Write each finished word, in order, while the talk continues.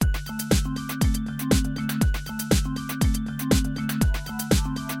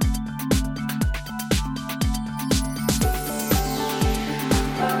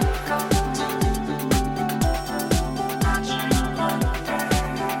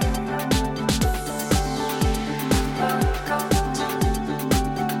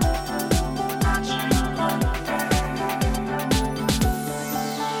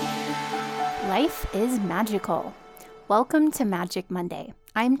magical. Welcome to Magic Monday.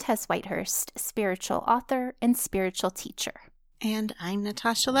 I'm Tess Whitehurst, spiritual author and spiritual teacher. And I'm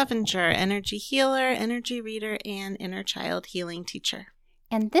Natasha Levenger, energy healer, energy reader, and inner child healing teacher.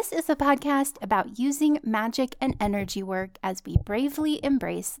 And this is a podcast about using magic and energy work as we bravely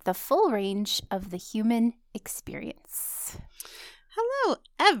embrace the full range of the human experience. Hello,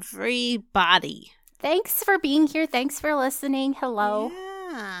 everybody. Thanks for being here. Thanks for listening. Hello.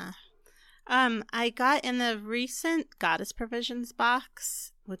 Yeah. I got in the recent Goddess Provisions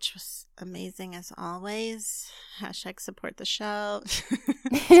box, which was amazing as always. Hashtag support the show.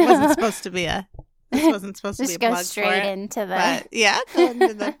 This wasn't supposed to be a plug Just go straight into the but, yeah, go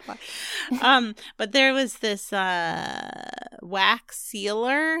into the plug. But there was this wax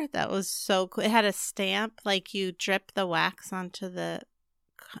sealer that was so cool. It had a stamp, like you drip the wax onto the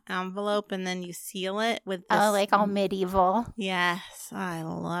envelope and then you seal it with this. Oh, like all medieval. Yes, I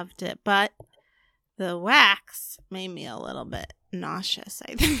loved it. But the wax made me a little bit nauseous,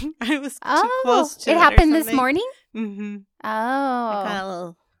 I think. I was too close to it. It happened this morning? Mm-hmm. Oh. I got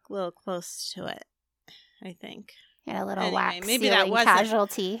a little close to it, I think. Yeah, a little Anyway, wax maybe sealing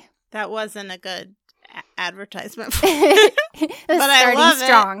casualty. That wasn't a good advertisement for it. But I love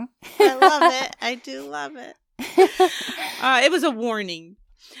strong. I love it. I do love it. It was a warning.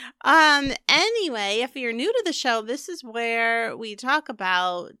 Anyway, if you're new to the show, this is where we talk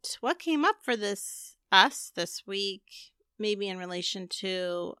about what came up for us this week, maybe in relation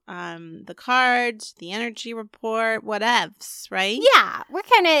to the cards, the energy report, whatevs, right? Yeah, we're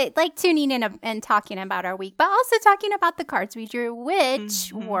kind of like tuning in and talking about our week, but also talking about the cards we drew,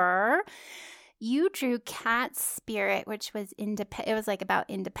 which were, you drew Cat Spirit, which was it was like about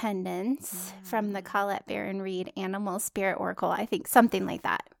independence from the Colette Baron Reed Animal Spirit Oracle, I think, something like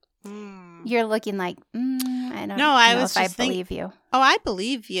that. You're looking like, I don't know if I believe you. Oh, I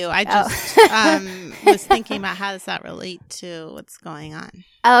believe you. I just was thinking about how does that relate to what's going on.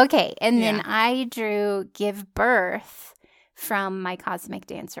 Okay, and then I drew Give Birth from my Cosmic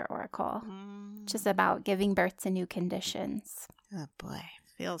Dancer Oracle, which is about giving birth to new conditions. Oh, boy.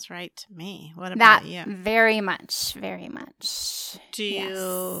 Feels right to me. What about you? Very much, very much. Do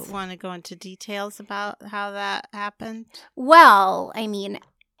you want to go into details about how that happened? Well, I mean,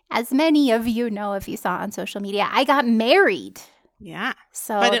 as many of you know, if you saw on social media, I got married. Yeah.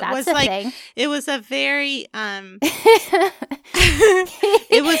 So but it was like thing. It was a very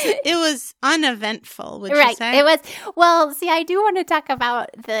it was uneventful, would you say? It was. Well, see, I do want to talk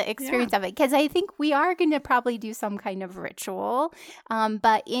about the experience of it because I think we are going to probably do some kind of ritual.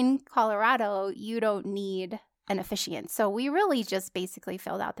 But in Colorado, you don't need an officiant. So we really just basically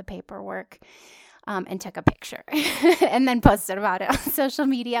filled out the paperwork. And took a picture and then posted about it on social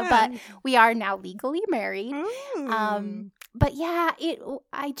media. But we are now legally married. But yeah,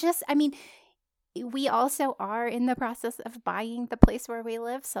 we also are in the process of buying the place where we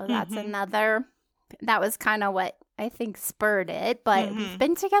live. So that's that was kind of what I think spurred it. But we've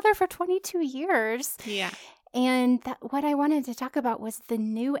been together for 22 years. Yeah. And what I wanted to talk about was the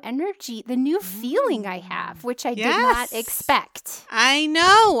new energy, the new feeling I have, which I did not expect. I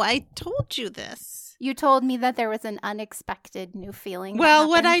know. I told you this. You told me that there was an unexpected new feeling. Well,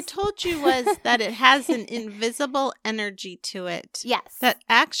 what I told you was that it has an invisible energy to it. Yes. That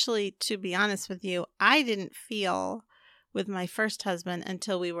actually, to be honest with you, I didn't feel with my first husband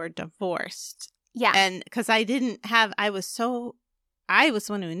until we were divorced. Yeah. And because I was the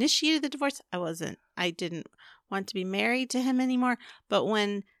one who initiated the divorce. I didn't want to be married to him anymore. But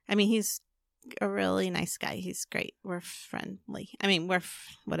he's a really nice guy. He's great. We're friendly. We're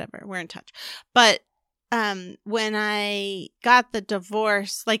in touch. But when I got the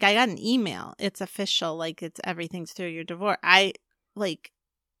divorce, like I got an email, it's official, like everything's through your divorce. I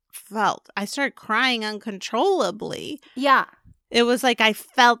started crying uncontrollably. Yeah. It was like I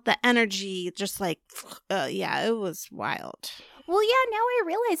felt the energy just like, it was wild. Well, yeah, now I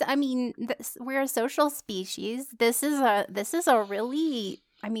realize, we're a social species. This is a really,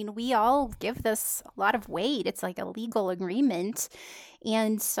 we all give this a lot of weight. It's like a legal agreement.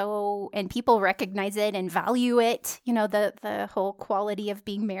 And people recognize it and value it, the whole quality of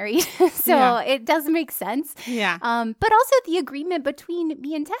being married. It does make sense. Yeah. But also the agreement between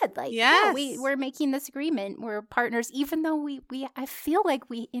me and Ted, we're making this agreement. We're partners, even though I feel like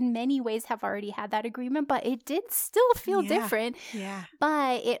we in many ways have already had that agreement, but it did still feel different. Yeah.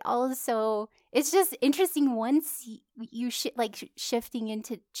 But it also, it's just interesting once you shifting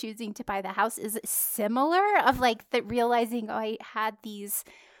into choosing to buy the house is similar of realizing, I had these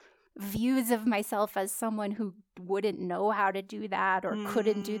views of myself as someone who wouldn't know how to do that or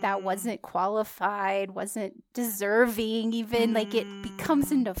couldn't do that, wasn't qualified, wasn't deserving even, like it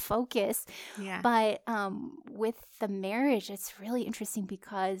becomes into focus. Yeah. But with the marriage, it's really interesting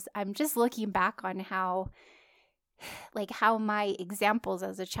because I'm just looking back on how my examples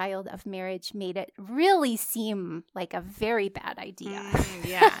as a child of marriage made it really seem like a very bad idea.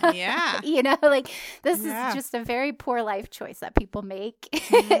 Yeah. You know, like this is just a very poor life choice that people make.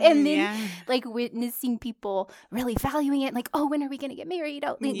 And then like witnessing people really valuing it, like, oh, when are we going to get married?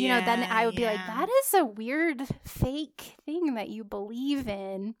 Oh, you know, then I would be like, that is a weird fake thing that you believe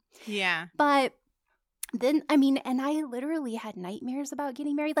in. Yeah. But then, I mean, and I literally had nightmares about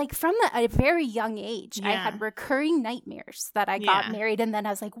getting married. Like from a very young age, I had recurring nightmares that I got married. And then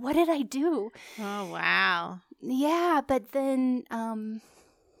I was like, what did I do? Oh, wow. Yeah. But then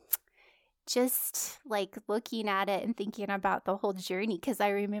just like looking at it and thinking about the whole journey, because I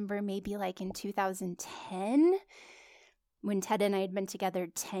remember maybe like in 2010, when Ted and I had been together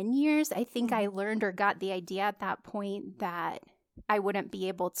 10 years, I think I learned or got the idea at that point that I wouldn't be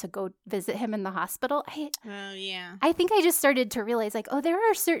able to go visit him in the hospital. I think I just started to realize like, oh, there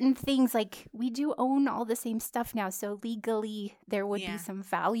are certain things, like we do own all the same stuff now. So legally there would be some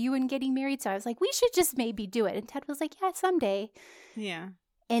value in getting married. So I was like, we should just maybe do it. And Ted was like, yeah, someday. Yeah.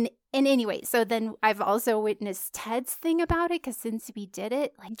 And anyway, so then I've also witnessed Ted's thing about it, because since we did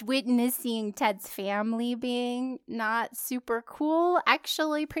it, like witnessing Ted's family being not super cool,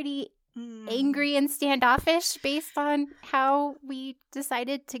 actually pretty angry and standoffish based on how we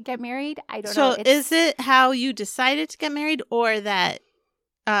decided to get married. I don't know. So is it how you decided to get married or that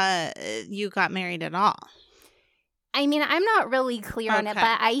you got married at all? I mean, I'm not really clear on it,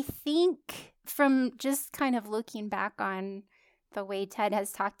 but I think from just kind of looking back on the way Ted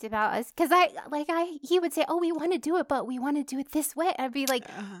has talked about us, because he would say, oh, we want to do it, but we want to do it this way. I'd be like,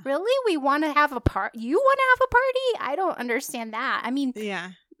 really? We want to have a party? You want to have a party? I don't understand that. I mean,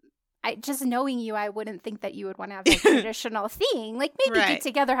 just knowing you, I wouldn't think that you would want to have a traditional thing. Like maybe get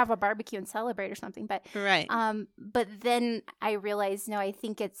together, have a barbecue and celebrate or something. But but then I realized, no, I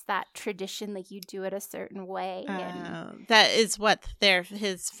think it's that tradition, like you do it a certain way. That is what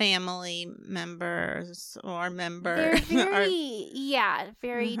his family members or They're very,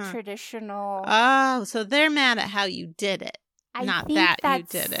 very traditional. Oh, so they're mad at how you did it, not that you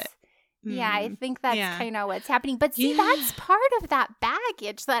did it. Yeah, I think that's kind of what's happening. But see, that's part of that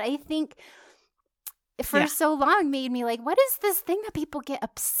baggage that I think for so long made me like, what is this thing that people get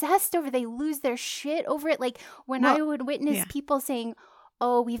obsessed over? They lose their shit over it. Like when I would witness people saying,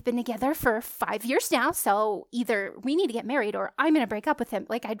 oh, we've been together for 5 years now, so either we need to get married or I'm going to break up with him.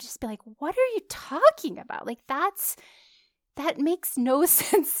 Like I'd just be like, what are you talking about? Like that makes no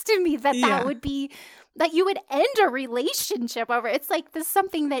sense to me that would be that you would end a relationship over. It's like this is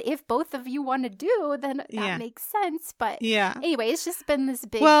something that if both of you want to do, then that makes sense. But anyway, it's just been this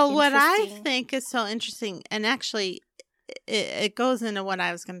big. Well, what I think is so interesting, and actually it goes into what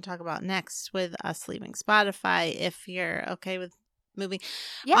I was going to talk about next with us leaving Spotify, if you're okay with moving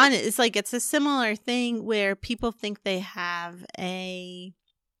on it. It's like it's a similar thing where people think they have a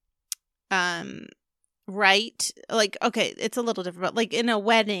right, like, okay, it's a little different, but like in a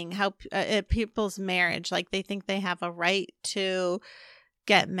wedding, how people's marriage, like they think they have a right to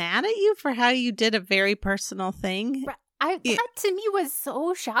get mad at you for how you did a very personal thing. That to me was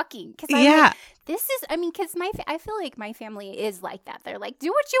so shocking, because like, this is, I mean, because I feel like my family is like that. They're like, do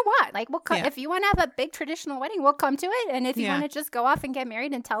what you want. Like, we'll come, if you want to have a big traditional wedding, we'll come to it. And if you want to just go off and get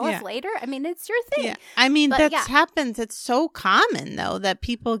married and tell us later, I mean, it's your thing. Yeah. I mean, that happens. It's so common, though, that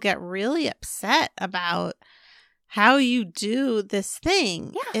people get really upset about how you do this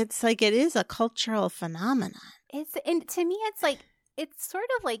thing. Yeah. It's like it is a cultural phenomenon. And to me, it's like, it's sort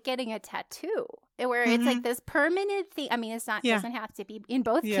of like getting a tattoo, where it's like this permanent thing. I mean, it's not doesn't have to be in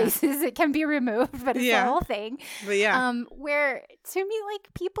both cases. It can be removed, but it's the whole thing. But where to me,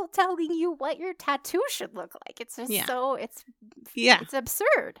 like people telling you what your tattoo should look like. It's just so it's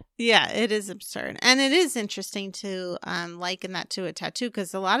absurd. Yeah, it is absurd, and it is interesting to liken that to a tattoo,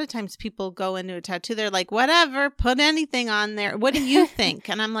 because a lot of times people go into a tattoo, they're like, whatever, put anything on there. What do you think?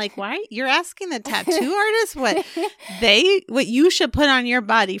 And I'm like, why? You're asking the tattoo artist what you should put on your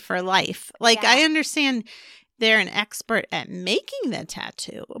body for life. Like I understand they're an expert at making the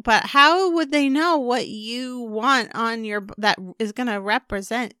tattoo, but how would they know what you want on your that is going to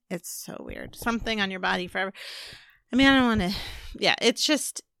represent? It's so weird. Something on your body forever. I mean, I don't want to. Yeah, it's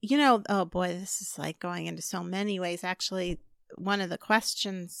just, oh boy, this is like going into so many ways. Actually, one of the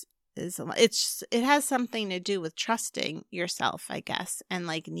questions it has something to do with trusting yourself, I guess, and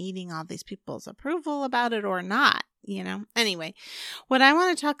like needing all these people's approval about it or not, Anyway, what I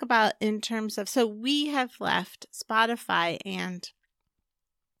want to talk about in terms of, so we have left Spotify, and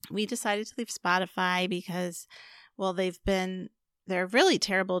we decided to leave Spotify because, well, they're really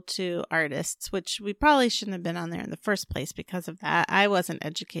terrible to artists, which we probably shouldn't have been on there in the first place because of that. I wasn't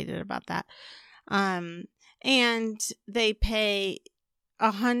educated about that. And they pay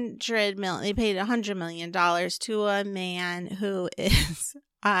 $100 million to a man who is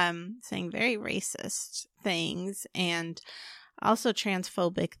saying very racist things and also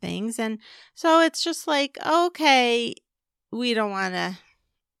transphobic things. And so it's just like, okay, we don't want to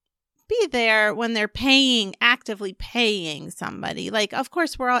be there when they're actively paying somebody. Like, of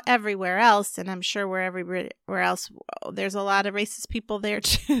course, we're all everywhere else, and I'm sure we're everywhere else. There's a lot of racist people there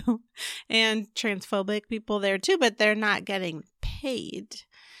too, and transphobic people there too, but they're not getting paid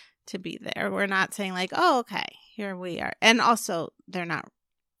to be there. We're not saying like, oh, okay, here we are. And also, they're not,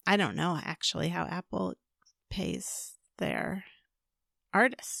 I don't know actually how Apple pays their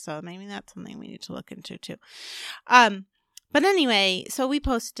artists, so maybe that's something we need to look into too. But anyway, so we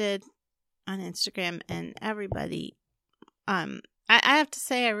posted on Instagram, and everybody, I have to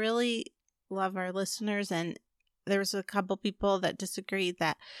say, I really love our listeners, and there was a couple people that disagreed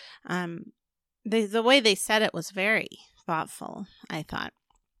that the way they said it was very thoughtful, I thought,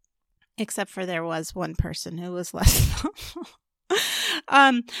 except for there was one person who was less thoughtful.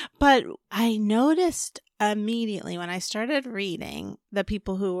 But I noticed immediately when I started reading the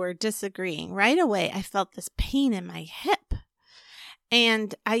people who were disagreeing, right away I felt this pain in my hip.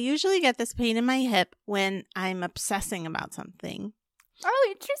 And I usually get this pain in my hip when I'm obsessing about something. Oh,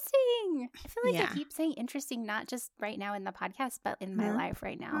 interesting. I feel like Yeah. I keep saying interesting, not just right now in the podcast, but in my life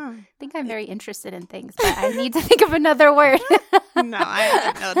right now. Oh. I think I'm very interested in things, but I need to think of another word. No, I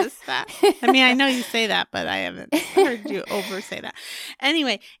haven't noticed that. I mean, I know you say that, but I haven't heard you say that.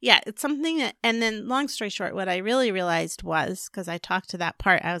 Anyway, yeah, it's something that, and then long story short, what I really realized was, because I talked to that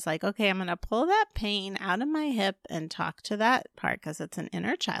part, I was like, okay, I'm going to pull that pain out of my hip and talk to that part because it's an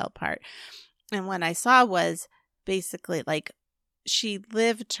inner child part. And what I saw was basically like, she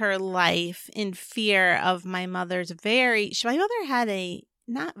lived her life in fear of my mother's my mother had a,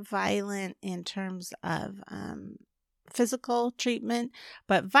 not violent in terms of physical treatment,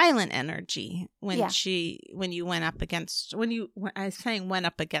 but violent energy when you went up against, I was saying went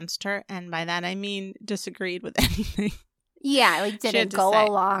up against her, and by that I mean disagreed with anything. Yeah, like didn't go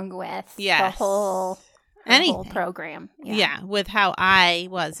along with the whole program. Yeah, with how I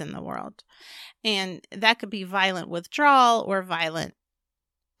was in the world. And that could be violent withdrawal or violent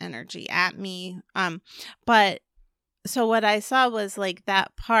energy at me. But so what I saw was like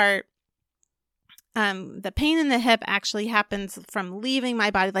that part, the pain in the hip actually happens from leaving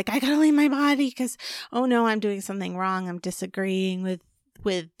my body. Like, I gotta leave my body because, oh no, I'm doing something wrong. I'm disagreeing with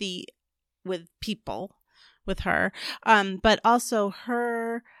people, with her. But also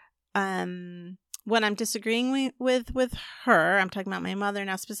her, when I'm disagreeing with her, I'm talking about my mother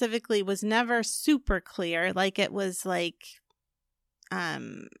now specifically, was never super clear. Like, it was like,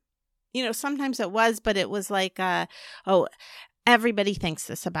 sometimes it was, but it was like, oh, everybody thinks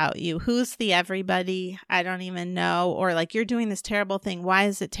this about you. Who's the everybody? I don't even know. Or like, you're doing this terrible thing. Why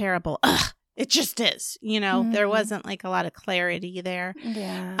is it terrible? Ugh, it just is. There wasn't like a lot of clarity there.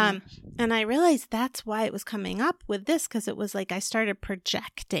 Yeah. And I realized that's why it was coming up with this, because it was like I started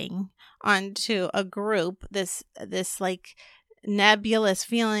projecting onto a group this like nebulous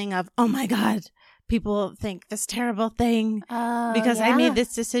feeling of, oh my God, people think this terrible thing because I made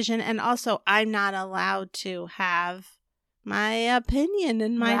this decision. And also, I'm not allowed to have my opinion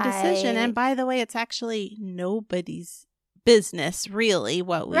in my decision. And by the way, it's actually nobody's business, really,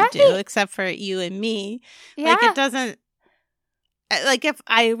 what we do, except for you and me. Yeah. Like, it doesn't, like, if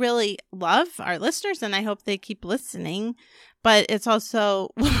I really love our listeners and I hope they keep listening, but it's also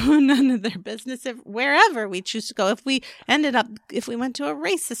none of their business wherever we choose to go. If we went to a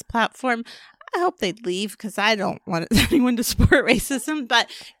racist platform, I hope they'd leave because I don't want anyone to support racism.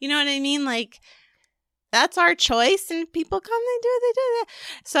 But you know what I mean? Like, that's our choice, and people come, they do that.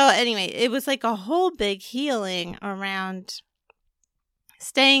 So anyway, it was like a whole big healing around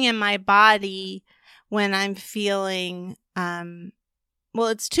staying in my body when I'm feeling, well,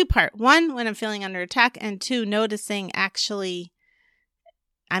 it's two-part. One, when I'm feeling under attack, and two, noticing actually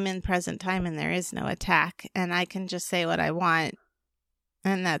I'm in present time and there is no attack, and I can just say what I want,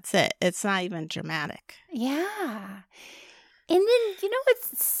 and that's it. It's not even dramatic. Yeah. And then,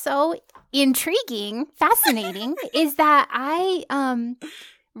 what's so intriguing, fascinating, is that I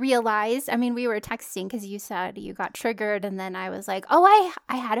realized, I mean, we were texting because you said you got triggered, and then I was like, oh,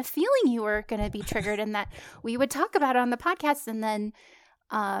 I had a feeling you were going to be triggered and that we would talk about it on the podcast. And then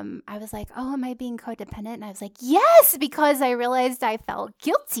I was like, oh, am I being codependent? And I was like, yes, because I realized I felt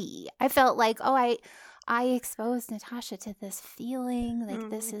guilty. I felt like, oh, I exposed Natasha to this feeling, like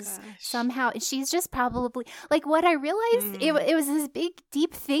this is somehow, and she's just probably, like, what I realized, it was this big,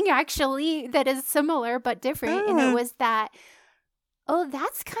 deep thing, actually, that is similar but different, and it was that, oh,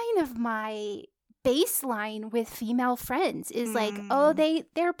 that's kind of my baseline with female friends, is like, oh,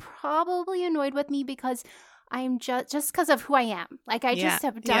 they're probably annoyed with me because I'm just because of who I am. Like, I just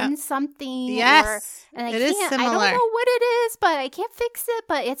have done something. Yes, and I it is similar. I don't know what it is, but I can't fix it,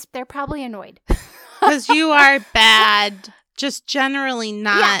 but they're probably annoyed. Because you are bad, just generally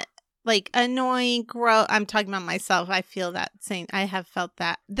not like annoying, gross. I'm talking about myself. I feel that same. I have felt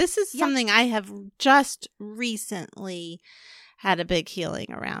that. This is something I have just recently had a big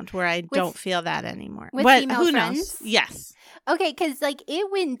healing around where I don't feel that anymore. With but female who friends? knows? Yes. Okay, because like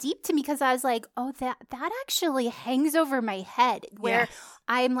it went deep to me because I was like, oh, that actually hangs over my head where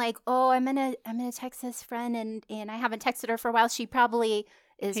I'm like, oh, I'm gonna text this friend and I haven't texted her for a while. She probably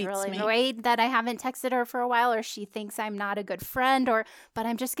is really annoyed that I haven't texted her for a while, or she thinks I'm not a good friend, but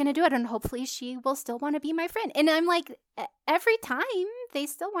I'm just gonna do it and hopefully she will still want to be my friend. And I'm like, every time they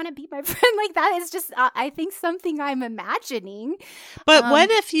still want to be my friend, like that is just I think something I'm imagining. But what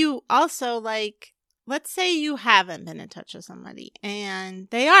if you also, like, let's say you haven't been in touch with somebody and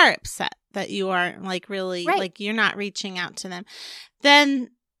they are upset that you aren't, like, really like you're not reaching out to them, then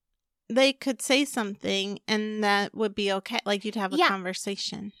they could say something and that would be okay. Like, you'd have a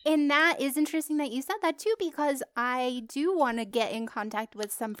conversation. And that is interesting that you said that too, because I do want to get in contact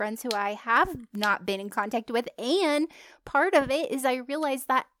with some friends who I have not been in contact with. And part of it is I realized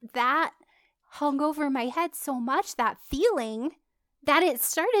that hung over my head so much, that feeling, that it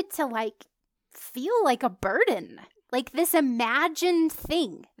started to like feel like a burden, like this imagined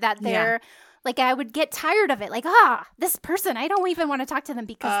thing that they're like, I would get tired of it. Like, this person, I don't even want to talk to them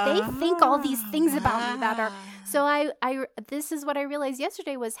because they think all these things about me that are. So I this is what I realized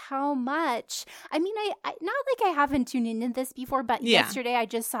yesterday was how much, I mean, I not like I haven't tuned into this before, but yesterday I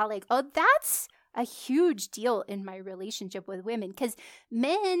just saw like, oh, that's a huge deal in my relationship with women. Because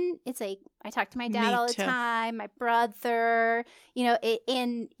men, it's like, I talk to my dad all the time, my brother, you know,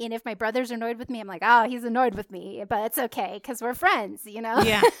 and if my brother's annoyed with me, I'm like, oh, he's annoyed with me, but it's okay because we're friends, you know?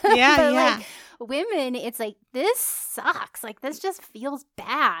 Yeah, yeah, but like women, it's like, this sucks. Like, this just feels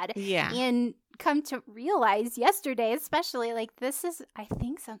bad. Yeah. And come to realize yesterday, especially, like, this is, I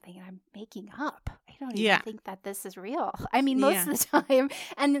think, something I'm making up. I don't even think that this is real. I mean, most of the time.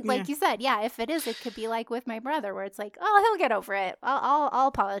 And like you said, if it is, it could be like with my brother where it's like, oh, he'll get over it. I'll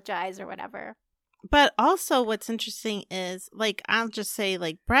apologize or whatever. But also what's interesting is, like, I'll just say,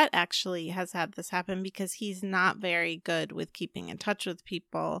 like, Brett actually has had this happen because he's not very good with keeping in touch with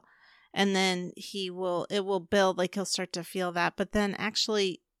people. And then it will build, like, he'll start to feel that. But then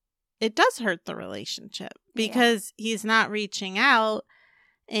actually it does hurt the relationship because he's not reaching out,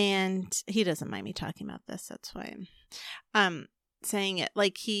 and he doesn't mind me talking about this. That's why I'm saying it.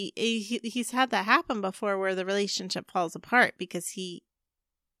 Like, he's had that happen before where the relationship falls apart because he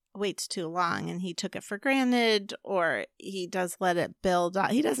waits too long and he took it for granted, or he does let it build up.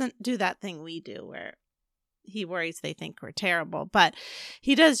 He doesn't do that thing we do where he worries they think we're terrible, but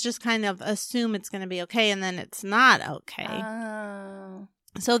he does just kind of assume it's going to be okay, and then it's not okay. Oh.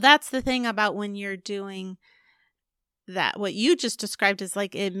 So that's the thing about when you're doing that. What you just described is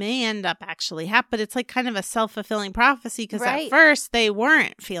like, it may end up actually happening, but it's like kind of a self-fulfilling prophecy because at first they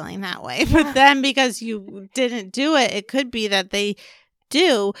weren't feeling that way. But then because you didn't do it, it could be that they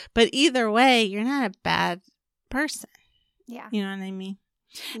do. But either way, you're not a bad person. Yeah. You know what I mean?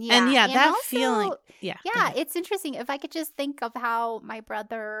 Yeah. And that also, feeling. Yeah. Yeah. It's interesting. If I could just think of how my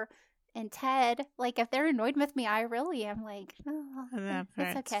brother and Ted, like, if they're annoyed with me, I really am like, oh,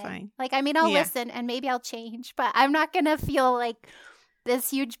 it's okay. Fine. Like, I mean, I'll listen and maybe I'll change, but I'm not going to feel like this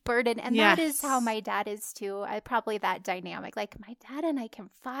huge burden. And that is how my dad is too. Probably that dynamic. Like, my dad and I can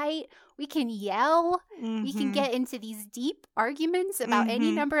fight. We can yell. Mm-hmm. We can get into these deep arguments about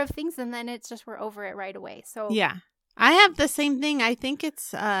any number of things. And then it's just, we're over it right away. So, yeah, I have the same thing. I think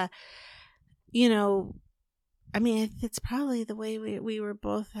it's, you know, I mean, it's probably the way we were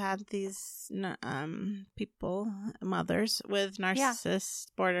both had these people, mothers with narcissists,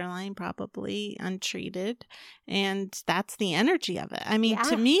 borderline, probably untreated. And that's the energy of it. I mean,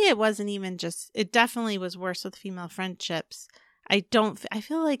 to me, it wasn't even just, it definitely was worse with female friendships. I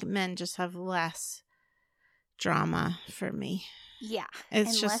feel like men just have less drama for me. Yeah.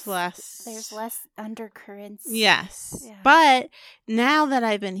 It's just less. There's less undercurrents. Yes. Yeah. But now that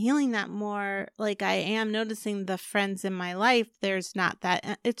I've been healing that more, like I am noticing the friends in my life, there's not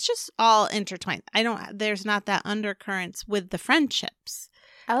that, it's just all intertwined. There's not that undercurrents with the friendships.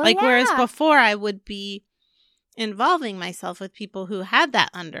 Oh, like, yeah. whereas before I would be involving myself with people who had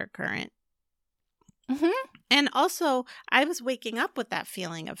that undercurrent. Mm-hmm. And also, I was waking up with that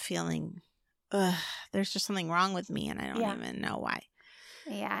feeling of there's just something wrong with me, and I don't even know why.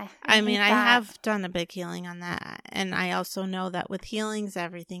 Yeah. I mean, I have done a big healing on that. And I also know that with healings,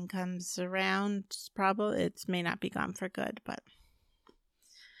 everything comes around. Probably it may not be gone for good. But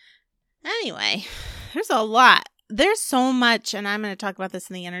anyway, there's a lot. There's so much. And I'm going to talk about this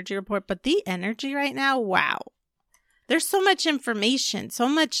in the energy report. But the energy right now, wow. There's so much information, so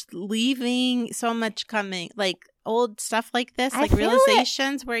much leaving, so much coming, like old stuff like this, like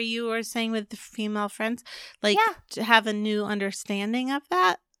realizations where you were saying with the female friends, like to have a new understanding of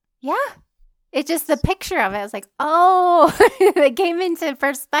that. Yeah. It's just the picture of it. I was like, oh, it came into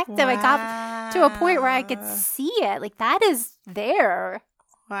perspective. Wow. I got to a point where I could see it. Like, that is there.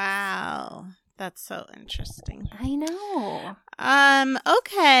 Wow. That's so interesting. I know.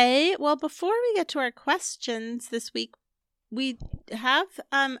 Okay. Well, before we get to our questions this week, we have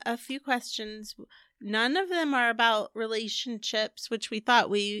a few questions. None of them are about relationships, which we thought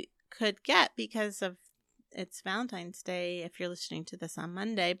we could get because of it's Valentine's Day if you're listening to this on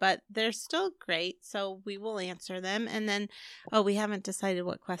Monday, but they're still great, so we will answer them. And then, we haven't decided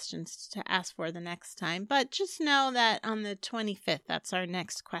what questions to ask for the next time, but just know that on the 25th, that's our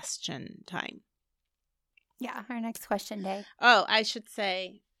next question time. Yeah, our next question day. Oh, I should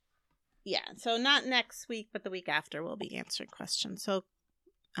say... Yeah, so not next week, but the week after we'll be answering questions. So,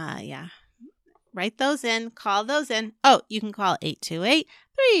 write those in, call those in. Oh, you can call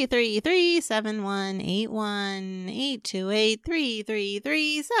 828-333-7181,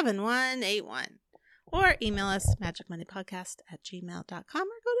 828-333-7181. Or email us magicmondaypodcast@gmail.com or go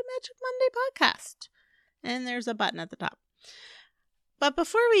to Magic Monday Podcast. And there's a button at the top. But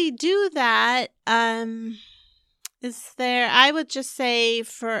before we do that, I would just say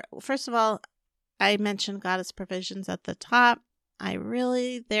first of all, I mentioned Goddess Provisions at the top.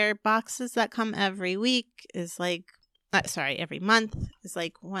 Their boxes that come every week is every month is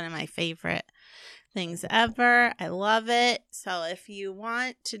like one of my favorite things ever. I love it. So if you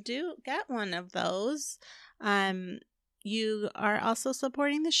want to get one of those, you are also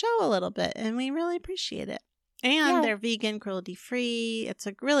supporting the show a little bit, and we really appreciate it. And they're vegan, cruelty free. It's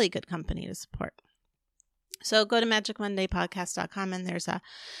a really good company to support. So go to magicmondaypodcast.com and there's a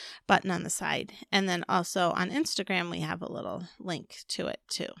button on the side. And then also on Instagram, we have a little link to it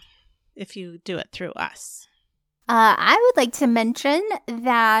too, if you do it through us. I would like to mention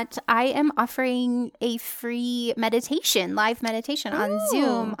that I am offering a free live meditation on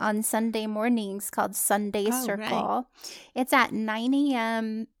Zoom on Sunday mornings called Sunday Circle. Right. It's at 9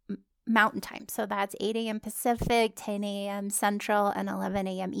 a.m. Mountain Time. So that's 8 a.m. Pacific, 10 a.m. Central, and 11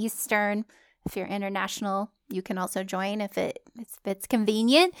 a.m. Eastern. If you're international, you can also join if it's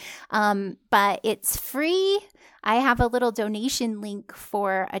convenient. But it's free. I have a little donation link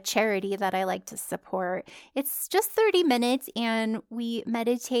for a charity that I like to support. It's just 30 minutes and we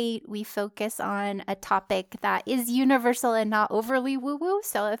meditate. We focus on a topic that is universal and not overly woo-woo.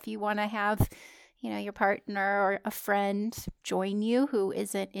 So if you want to have your partner or a friend join you who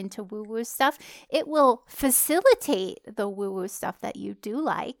isn't into woo-woo stuff, it will facilitate the woo-woo stuff that you do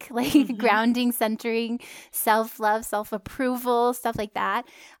like grounding, centering, self-love, self-approval, stuff like that.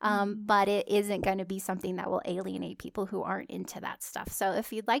 But it isn't going to be something that will alienate people who aren't into that stuff. So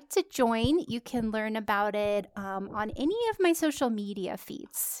if you'd like to join, you can learn about it on any of my social media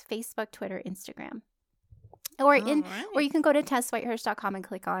feeds, Facebook, Twitter, Instagram. Or you can go to tesswhitehurst.com and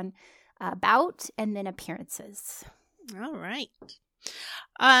click on about and then appearances. All right.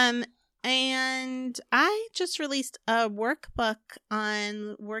 And I just released a workbook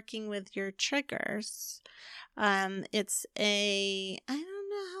on working with your triggers. It's I don't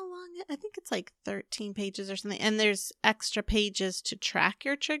know how long I think it's like 13 pages or something. And there's extra pages to track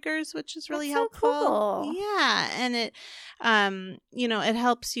your triggers, which is really helpful. Cool. Yeah. And it, it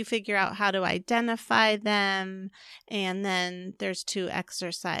helps you figure out how to identify them. And then there's 2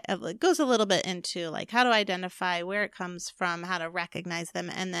 exercise. It goes a little bit into like how to identify where it comes from, how to recognize them.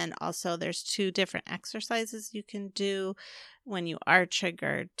 And then also there's 2 different exercises you can do when you are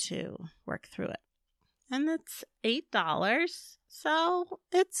triggered to work through it. And it's $8. So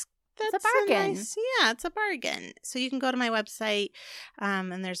it's a bargain. It's a bargain. So you can go to my website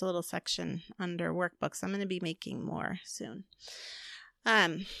and there's a little section under workbooks. I'm going to be making more soon.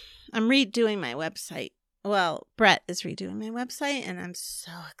 I'm redoing my website well, Brett is redoing my website, and I'm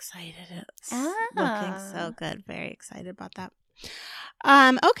so excited. It's looking so good. Very excited about that.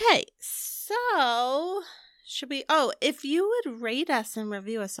 Okay, so should we? Oh, if you would rate us and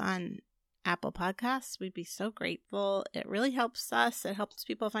review us on Apple Podcasts, we'd be so grateful. It really helps us. It helps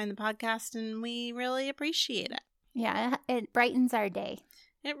people find the podcast, and we really appreciate it. Yeah, it brightens our day.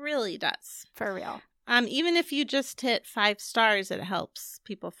 It really does. For real. Even if you just hit 5 stars, it helps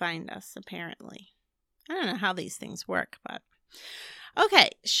people find us, apparently. I don't know how these things work, but... Okay,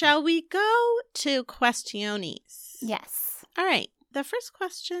 shall we go to questiones? Yes. All right, the first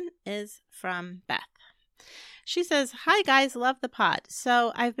question is from Beth. She says, "Hi guys, love the pod.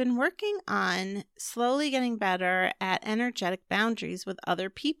 So I've been working on slowly getting better at energetic boundaries with other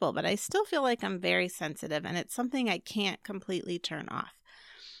people, but I still feel like I'm very sensitive and it's something I can't completely turn off.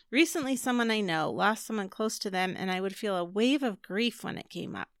 Recently, someone I know lost someone close to them and I would feel a wave of grief when it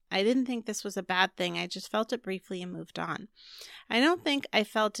came up. I didn't think this was a bad thing. I just felt it briefly and moved on. I don't think I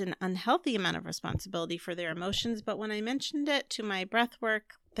felt an unhealthy amount of responsibility for their emotions, but when I mentioned it to my breathwork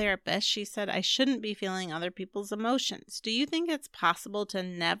therapist, she said I shouldn't be feeling other people's emotions. Do you think it's possible to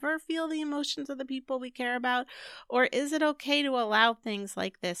never feel the emotions of the people we care about? Or is it okay to allow things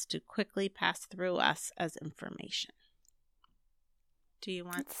like this to quickly pass through us as information?" Do you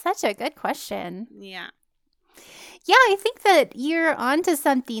want? Such a good question. Yeah. Yeah, I think that you're onto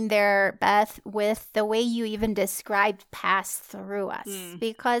something there, Beth, with the way you even described pass through us.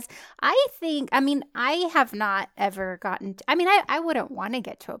 Because I think, I have not ever gotten to, I wouldn't want to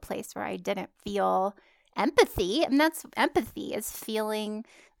get to a place where I didn't feel empathy. And that's empathy is feeling,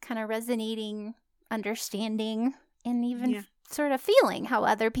 kind of resonating, understanding, and even sort of feeling how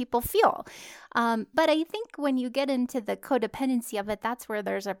other people feel. But I think when you get into the codependency of it, that's where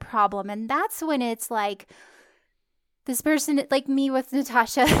there's a problem. And that's when it's like, this person, like me with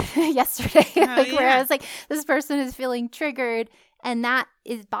Natasha yesterday, where I was like, this person is feeling triggered, and that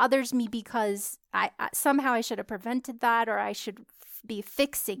bothers me because I somehow I should have prevented that, or I should be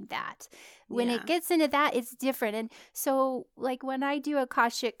fixing that. When it gets into that, it's different. And so, like when I do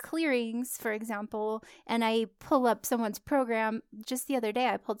Akashic clearings, for example, and I pull up someone's program, just the other day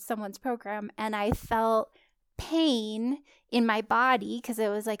I pulled someone's program, and I felt pain in my body because it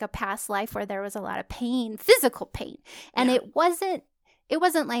was like a past life where there was a lot of pain, physical pain. And it wasn't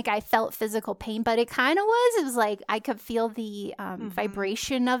like I felt physical pain, but it kind of was. It was like I could feel the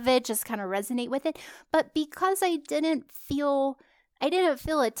vibration of it, just kind of resonate with it. But because I didn't feel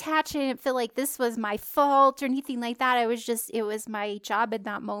attached, I didn't feel like this was my fault or anything like that. It was my job in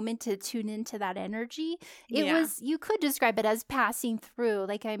that moment to tune into that energy. You could describe it as passing through.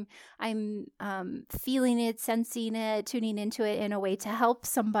 Like I'm feeling it, sensing it, tuning into it in a way to help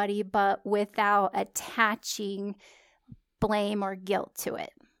somebody, but without attaching blame or guilt to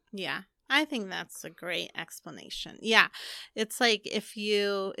it. Yeah. I think that's a great explanation. Yeah. It's like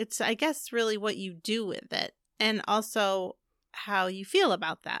it's I guess really what you do with it, and also how you feel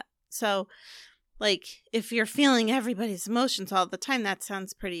about that. So like if you're feeling everybody's emotions all the time, that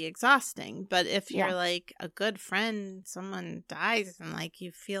sounds pretty exhausting. But if you're like a good friend, someone dies and like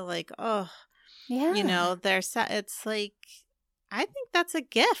you feel like, it's like, I think that's a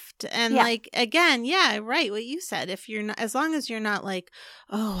gift. And like, again, right. What you said, if you're not, as long as you're not like,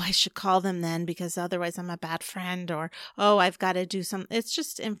 oh, I should call them then because otherwise I'm a bad friend, or, oh, I've got to do something. It's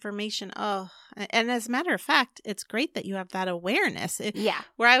just information. Oh, and as a matter of fact, it's great that you have that awareness.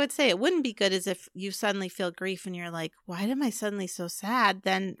 Where I would say it wouldn't be good is if you suddenly feel grief and you're like, why am I suddenly so sad?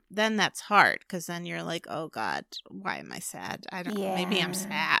 Then that's hard because then you're like, oh God, why am I sad? I don't know. Maybe I'm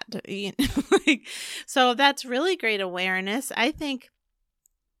sad. So that's really great awareness. I think,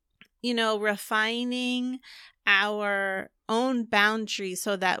 refining our own boundaries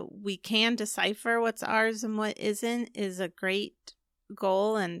so that we can decipher what's ours and what isn't is a great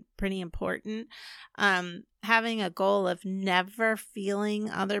goal and pretty important. Having a goal of never feeling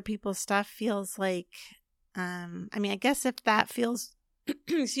other people's stuff feels like, I guess if that feels,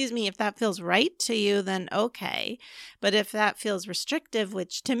 if that feels right to you, then okay. But if that feels restrictive,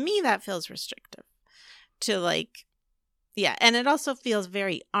 which to me, that feels restrictive to like, and it also feels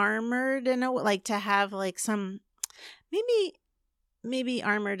very armored in a way, like to have like some, maybe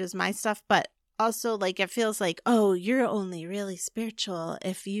armored is my stuff, but also like it feels like, oh, you're only really spiritual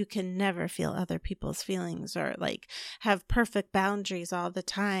if you can never feel other people's feelings or like have perfect boundaries all the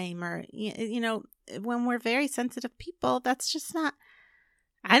time, or when we're very sensitive people, that's just not,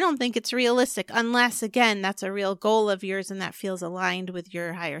 I don't think it's realistic unless, again, that's a real goal of yours and that feels aligned with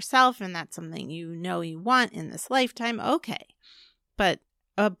your higher self and that's something you want in this lifetime. Okay. But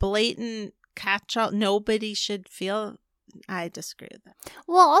a blatant catch-all, nobody should feel I disagree with that.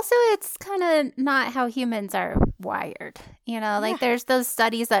 Well, also, it's kind of not how humans are wired. Like there's those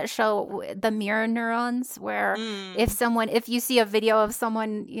studies that show the mirror neurons where if you see a video of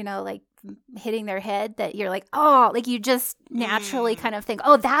someone, like hitting their head, that you're like, oh, like you just naturally kind of think,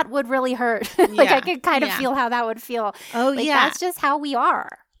 oh, that would really hurt. Like I could kind of feel how that would feel. Oh, like, that's just how we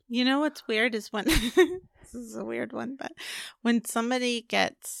are. You know what's weird is when, this is a weird one, but when somebody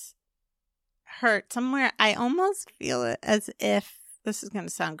gets hurt somewhere, I almost feel it as if, this is going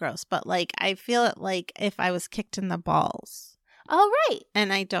to sound gross, but like I feel it like if I was kicked in the balls. Oh, right.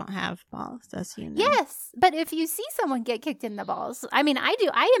 And I don't have balls, as you know. Yes, but if you see someone get kicked in the balls, I mean, I do.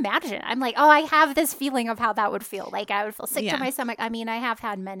 I imagine. I'm like, oh, I have this feeling of how that would feel. Like I would feel sick to my stomach. I mean, I have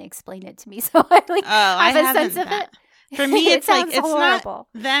had men explain it to me, so I have a sense of it. For me, it's like it's horrible.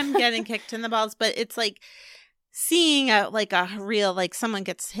 Not them getting kicked in the balls, but it's like seeing a real, like someone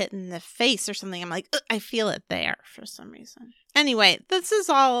gets hit in the face or something. I'm like, I feel it there for some reason. Anyway, this is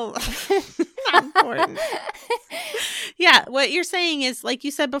all not important. Yeah, what you're saying is, like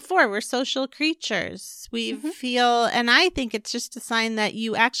you said before, we're social creatures. We feel, and I think it's just a sign that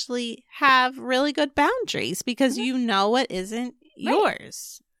you actually have really good boundaries because you know what isn't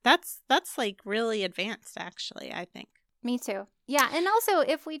yours. That's like really advanced, actually, I think. Me too. Yeah, and also,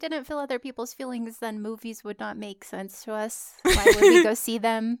 if we didn't feel other people's feelings, then movies would not make sense to us. Why would we go see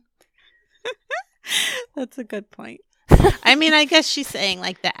them? That's a good point. I mean, I guess she's saying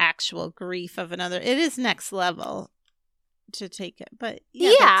like the actual grief of another. It is next level to take it, but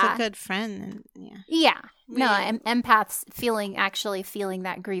that's a good friend. And, no, empaths actually feeling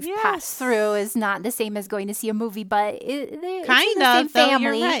that grief pass through is not the same as going to see a movie, but it's kind in the of. same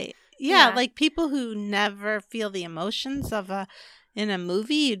family. You're right. Yeah, like people who never feel the emotions in a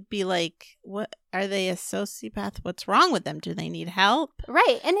movie, you'd be like, what are they, a sociopath? What's wrong with them? Do they need help?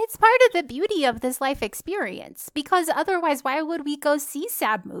 Right. And it's part of the beauty of this life experience, because otherwise, why would we go see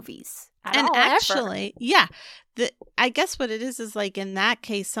sad movies? Actually, I guess what it is like in that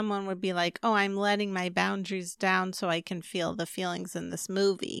case, someone would be like, oh, I'm letting my boundaries down so I can feel the feelings in this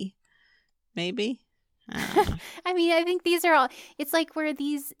movie. Maybe. I mean, I think these are all, it's like we're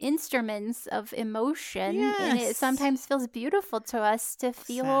these instruments of emotion, and it sometimes feels beautiful to us to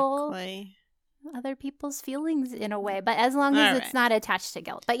feel other people's feelings in a way, but as long as it's not attached to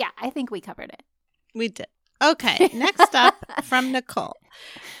guilt. But yeah, I think we covered it. We did. Okay, next up from Nicole.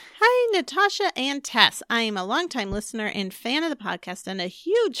 Hi, Natasha and Tess. I am a longtime listener and fan of the podcast and a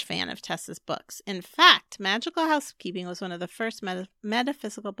huge fan of Tess's books. In fact, Magical Housekeeping was one of the first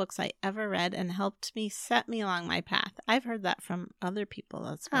metaphysical books I ever read and helped me set me along my path. I've heard that from other people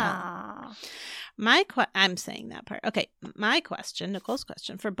as well. I'm saying that part. Okay, my question, Nicole's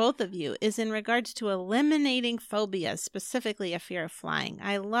question for both of you is in regards to eliminating phobias, specifically a fear of flying.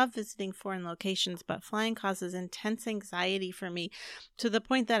 I love visiting foreign locations, but flying causes intense anxiety for me to the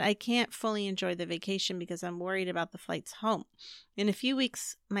point that I can't fully enjoy the vacation because I'm worried about the flights home. In a few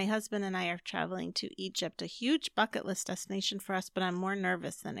weeks, my husband and I are traveling to Egypt, a huge bucket list destination for us, but I'm more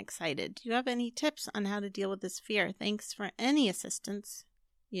nervous than excited. Do you have any tips on how to deal with this fear? Thanks for any assistance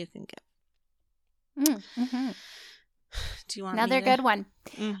you can give. Do you want another good one?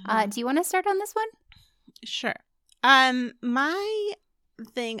 Do you want to start on this one? Sure. My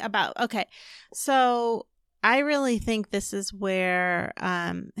thing about, so I really think this is where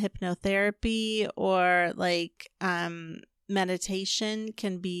hypnotherapy or like meditation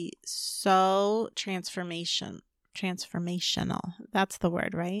can be so transformational. That's the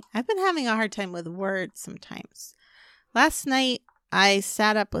word, right? I've been having a hard time with words sometimes. Last night, I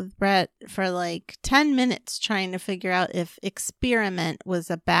sat up with Brett for like 10 minutes trying to figure out if experiment was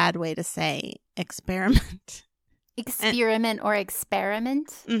a bad way to say experiment. Experiment or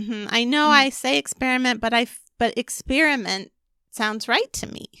experiment? I know I say experiment, but experiment sounds right to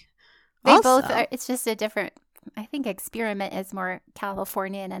me. They both are. It's just a different. I think experiment is more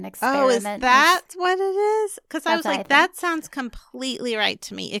Californian and experiment. Oh, is that what it is? Because I was like, that sounds completely right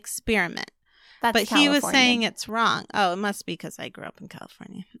to me. Experiment. But he was saying it's wrong. Oh, it must be because I grew up in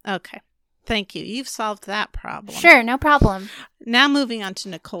California. Okay. Thank you. You've solved that problem. Sure, no problem. Now moving on to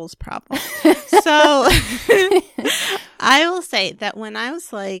Nicole's problem. So I will say that when I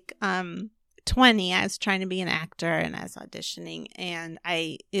was like 20, I was trying to be an actor and I was auditioning, and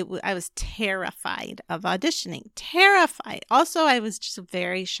I was terrified of auditioning. Terrified. Also, I was just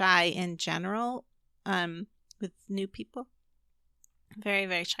very shy in general with new people. Very,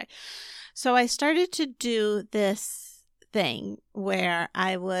 very shy. So I started to do this thing where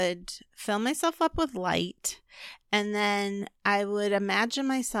I would fill myself up with light, and then I would imagine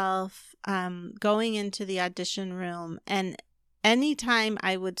myself going into the audition room, and anytime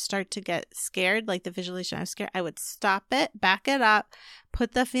I would start to get scared, like the visualization, I was scared, I would stop it, back it up,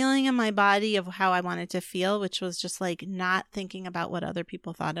 put the feeling in my body of how I wanted to feel, which was just like not thinking about what other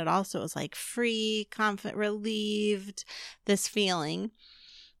people thought at all. So it was like free, confident, relieved, this feeling,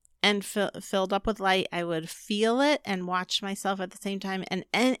 and filled up with light. I would feel it and watch myself at the same time.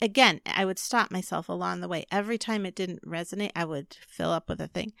 And again, I would stop myself along the way. Every time it didn't resonate, I would fill up with a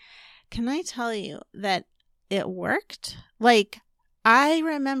thing. Can I tell you that it worked? Like, I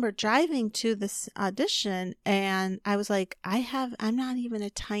remember driving to this audition and I was like, I'm not even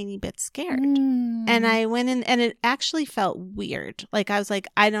a tiny bit scared. And I went in and it actually felt weird. Like, I was like,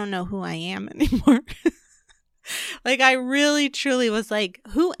 I don't know who I am anymore. Like, I really, truly was like,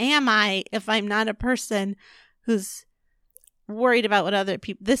 who am I if I'm not a person who's worried about what other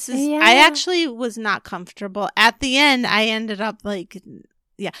people, I actually was not comfortable. At the end, I ended up like,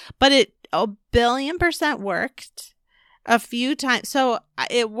 but it 1,000,000,000% worked a few times. So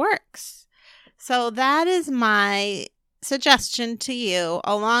it works. So that is my suggestion to you,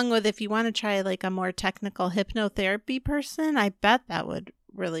 along with if you want to try like a more technical hypnotherapy person, I bet that would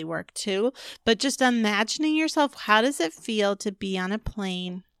really work too. But just imagining yourself, how does it feel to be on a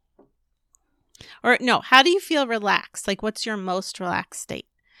plane? Or no, how do you feel relaxed? Like, what's your most relaxed state?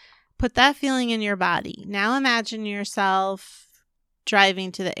 Put that feeling in your body. Now imagine yourself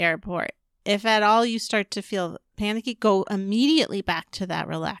driving to the airport. If at all you start to feel panicky, go immediately back to that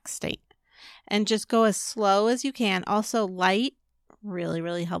relaxed state and just go as slow as you can. Also, light, really,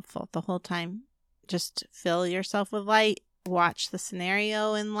 really helpful the whole time. Just fill yourself with light, watch the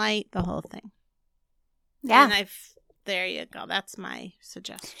scenario in light, the whole thing. Yeah. And there you go. That's my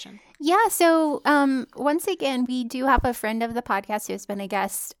suggestion. Yeah. So once again, we do have a friend of the podcast who's been a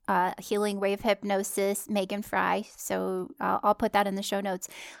guest, Healing Wave Hypnosis, Megan Fry. So I'll put that in the show notes.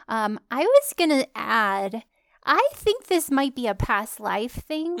 I was going to add, I think this might be a past life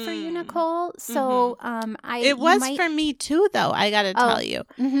thing for you, Nicole. So it was for me too, though. I got to tell you,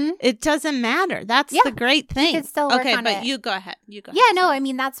 it doesn't matter. That's the great thing. You can still work on it. You go ahead. I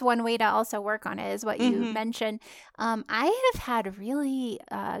mean, that's one way to also work on it, is what you mentioned. I have had really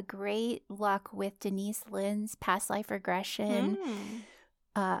great luck with Denise Lynn's past life regression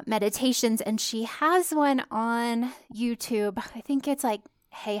meditations, and she has one on YouTube. I think it's like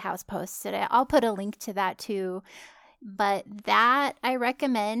Hay House posted it. I'll put a link to that too. But that I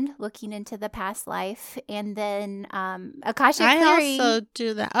recommend looking into the past life. And then Akashic Clearing. I also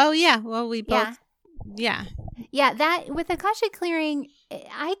do that. Oh, yeah. Well, we both. Yeah. Yeah, that with Akashic Clearing,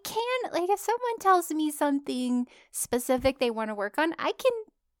 I can, like, if someone tells me something specific they want to work on, I can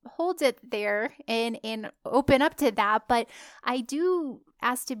hold it there and open up to that. But I do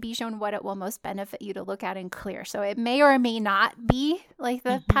ask to be shown what it will most benefit you to look at and clear. So it may or may not be, like,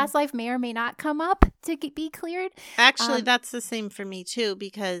 the past life may or may not come up to be cleared. Actually, that's the same for me too,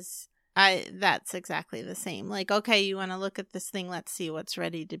 because that's exactly the same. Like, okay, you want to look at this thing, let's see what's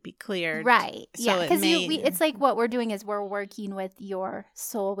ready to be cleared. Right. So yeah, because it's like what we're doing is we're working with your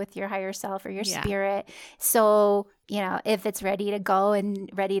soul, with your higher self or your spirit. So, if it's ready to go and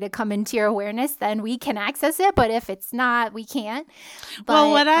ready to come into your awareness, then we can access it. But if it's not, we can't. But,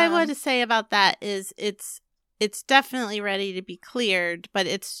 well, what I want to say about that is it's definitely ready to be cleared, but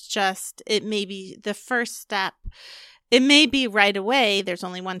it's just, it may be the first step. It may be right away. There's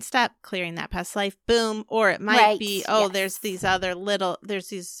only one step, clearing that past life, boom. Or it might be, there's these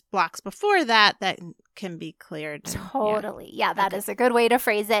blocks before that can be cleared. Totally. Yeah, that is a good way to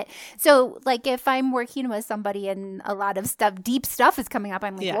phrase it. So, like, if I'm working with somebody and a lot of deep stuff is coming up,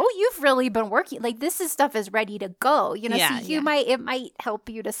 I'm like, oh, you've really been working. Like, stuff is ready to go. So it might help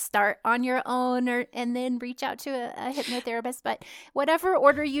you to start on your own and then reach out to a hypnotherapist. But whatever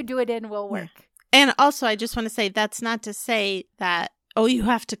order you do it in will work. Yeah. And also, I just want to say, that's not to say that, you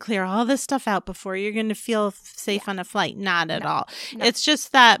have to clear all this stuff out before you're going to feel safe on a flight. Not at all. No. It's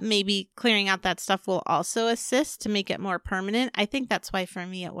just that maybe clearing out that stuff will also assist to make it more permanent. I think that's why for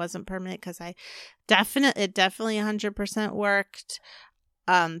me it wasn't permanent, because it definitely 100% worked.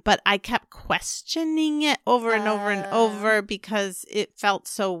 But I kept questioning it over and over and over because it felt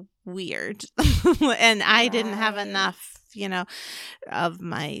so weird. And I didn't have enough, of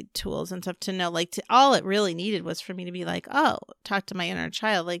my tools and stuff to know, all it really needed was for me to be like, talk to my inner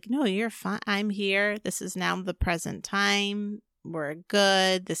child. Like, no, you're fine. I'm here. This is now the present time. We're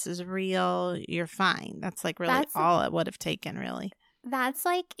good. This is real. You're fine. That's all it would have taken, really. That's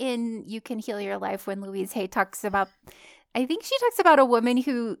like in You Can Heal Your Life, when Louise Hay talks about, I think she talks about a woman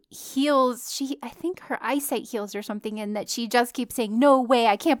who heals. I think her eyesight heals or something, and that she just keeps saying, no way,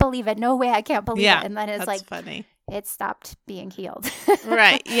 I can't believe it. No way, I can't believe it. And then it's that's funny. it stopped being healed.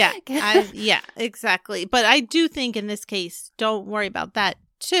 Right. Yeah. Yeah, exactly. But I do think in this case, don't worry about that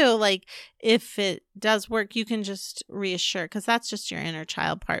too. Like if it does work, you can just reassure, because that's just your inner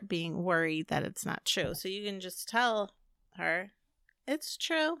child part being worried that it's not true. So you can just tell her it's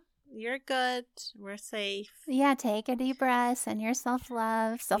true. You're good. We're safe. Yeah, take a deep breath, send your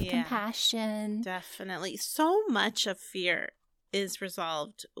self-love, self-compassion. Yeah, definitely. So much of fear is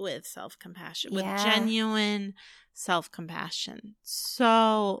resolved with self-compassion, with genuine self-compassion.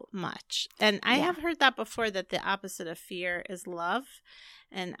 So much. And I have heard that before, that the opposite of fear is love.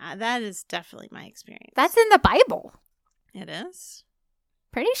 And that is definitely my experience. That's in the Bible. It is?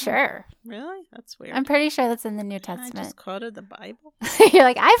 Pretty sure. Really? That's weird. I'm pretty sure that's in the New Testament. I just quoted the Bible. You're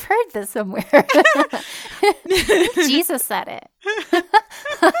like, I've heard this somewhere. Jesus said it.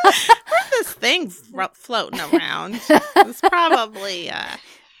 This thing floating around. It's probably, I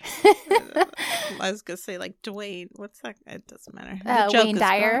was going to say like Dwayne. What's that? It doesn't matter. Wayne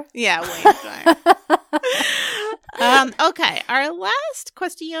Dyer. Yeah, Wayne Dyer. Okay, our last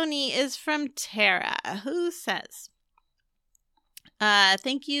question is from Tara, who says,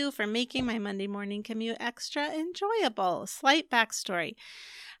 thank you for making my Monday morning commute extra enjoyable. Slight backstory.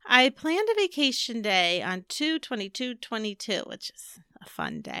 I planned a vacation day on 2/22/22, which is a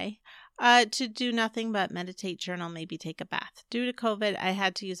fun day, to do nothing but meditate, journal, maybe take a bath. Due to COVID, I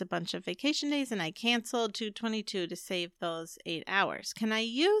had to use a bunch of vacation days, and I canceled 2/22 to save those 8 hours. Can I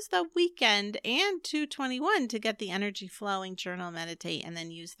use the weekend and 2/21 to get the energy flowing, journal, meditate, and then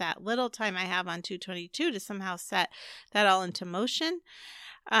use that little time I have on 2/22 to somehow set that all into motion?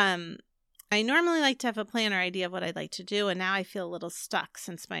 I normally like to have a plan or idea of what I'd like to do, and now I feel a little stuck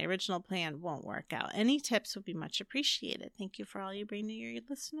since my original plan won't work out. Any tips would be much appreciated. Thank you for all you bring to your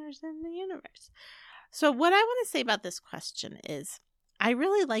listeners and the universe. So what I want to say about this question is I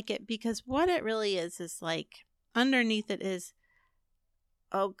really like it, because what it really is like underneath it is,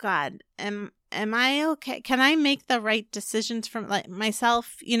 oh God, am I okay? Can I make the right decisions from like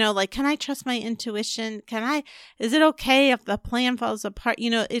myself? You know, like, can I trust my intuition? Is it okay if the plan falls apart? You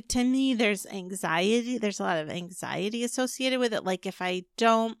know, to me, there's anxiety. There's a lot of anxiety associated with it. Like if I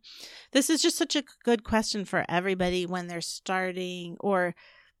don't, this is just such a good question for everybody when they're starting, or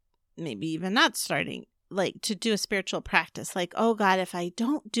maybe even not starting, like to do a spiritual practice. Like, oh God, if I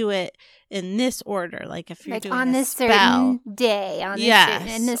don't do it in this order, like if you're like doing on this spell, certain day, on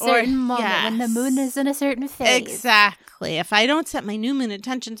in a certain moment, when the moon is in a certain phase. Exactly. If I don't set my new moon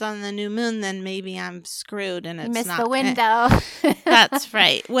intentions on the new moon, then maybe I'm screwed and it's miss not the window. That's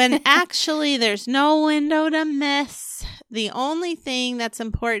right. When actually there's no window to miss. The only thing that's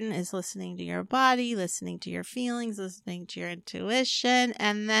important is listening to your body, listening to your feelings, listening to your intuition,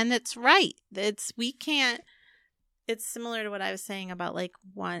 and then it's right. It's similar to what I was saying about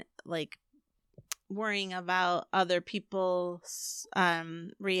worrying about other people's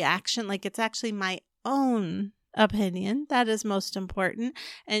reaction. Like it's actually my own opinion that is most important,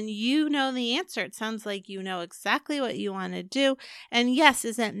 and you know the answer. It sounds like you know exactly what you want to do. And yes,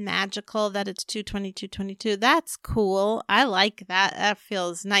 is it magical that it's 2/22/22? That's cool. I like that. That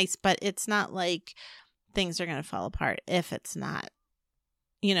feels nice, but it's not like things are going to fall apart if it's not.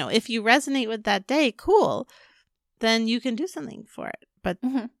 You know, if you resonate with that day, cool, then you can do something for it. But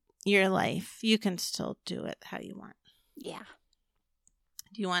your life, you can still do it how you want. Yeah.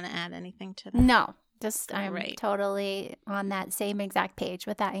 Do you want to add anything to that? No. Just I'm totally on that same exact page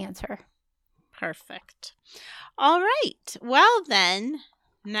with that answer. Perfect. All right. Well, then,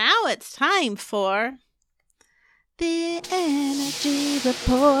 now it's time for the energy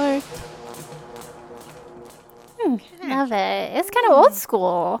report. Okay. Love it. It's kind of old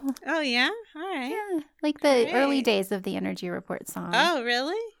school. Oh, yeah? All right. Yeah, like the early days of the energy report song. Oh,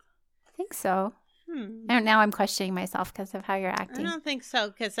 really? I think so. And now I'm questioning myself because of how you're acting. I don't think so,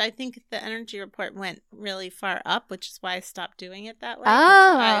 because I think the energy report went really far up, which is why I stopped doing it that way.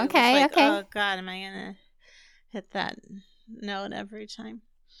 Oh, okay, okay. Oh, God, am I going to hit that note every time?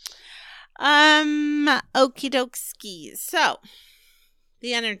 Okie doke skis. So,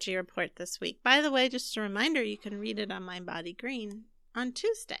 the energy report this week. By the way, just a reminder, you can read it on Mind Body Green on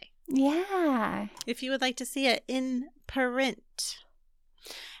Tuesday. Yeah. If you would like to see it in print.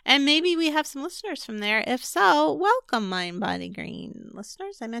 And maybe we have some listeners from there. If so, welcome, Mind Body Green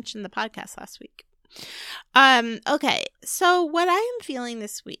listeners. I mentioned the podcast last week. Okay, so what I am feeling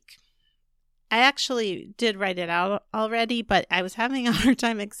this week, I actually did write it out already, but I was having a hard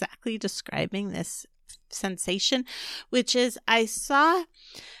time exactly describing this sensation, which is I saw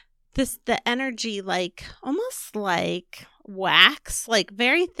the energy like almost like wax, like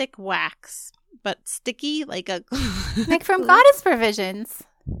very thick wax, but sticky, like a like from Goddess Provisions.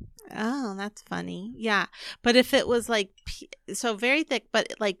 Oh, that's funny. Yeah. But if it was like, so very thick,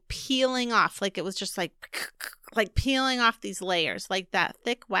 but like peeling off, like it was just like peeling off these layers, like that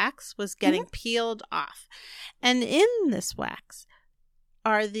thick wax was getting peeled off. And in this wax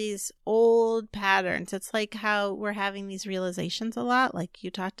are these old patterns. It's like how we're having these realizations a lot, like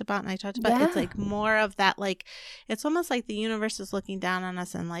you talked about and I talked about. Yeah. It's like more of that, like, it's almost like the universe is looking down on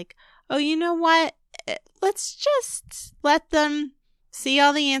us and like, oh, you know what? Let's just let them see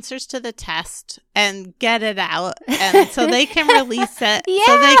all the answers to the test and get it out. And so they can release it. Yeah.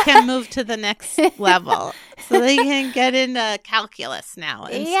 So they can move to the next level. So they can get into calculus now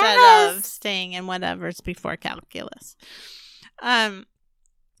instead of staying in whatever's before calculus.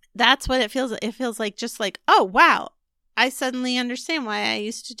 That's what it feels like. It feels like just like, oh, wow, I suddenly understand why I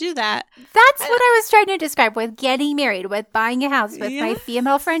used to do that. That's what I was trying to describe with getting married, with buying a house, with my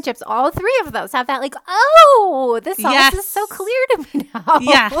female friendships. All three of those have that like, oh, this all is so clear to me now.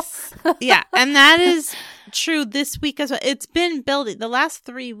 Yes. Yeah. And that is true this week as well. It's been building. The last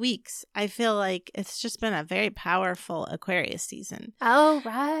 3 weeks, I feel like it's just been a very powerful Aquarius season. Oh,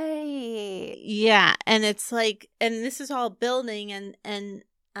 right. Yeah. And it's like, and this is all building and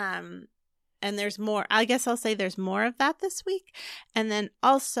there's more. I guess I'll say there's more of that this week. And then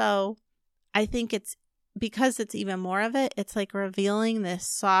also, I think it's because it's even more of it, it's like revealing this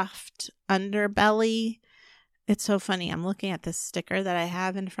soft underbelly. It's so funny. I'm looking at this sticker that I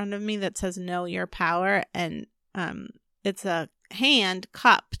have in front of me that says "Know Your Power," and it's a hand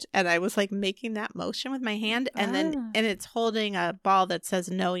cupped, and I was like making that motion with my hand, and then it's holding a ball that says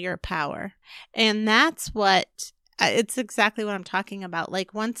 "Know Your Power," and that's what. It's exactly what I'm talking about.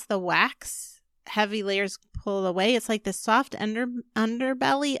 Like once the wax heavy layers pull away, it's like the soft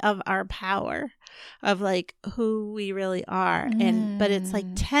underbelly of our power, of like who we really are. And but it's like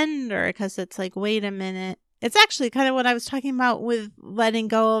tender because it's like, wait a minute. It's actually kind of what I was talking about with letting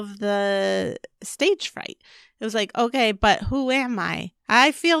go of the stage fright. It was like, okay, but who am I?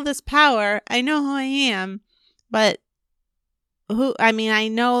 I feel this power. I know who I am, but I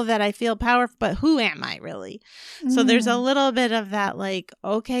know that I feel powerful, but who am I really? So there's a little bit of that, like,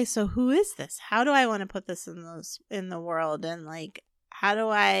 okay, so who is this? How do I want to put this in the world? And like, how do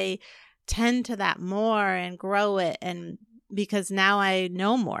I tend to that more and grow it? And because now I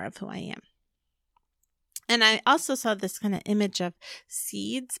know more of who I am. And I also saw this kind of image of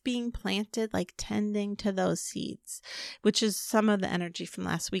seeds being planted, like tending to those seeds, which is some of the energy from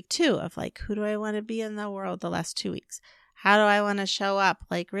last week too, of like, who do I want to be in the world the last 2 weeks? How do I want to show up?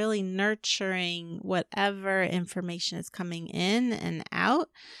 Like really nurturing whatever information is coming in and out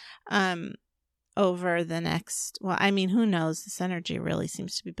over the next, well, I mean, who knows? This energy really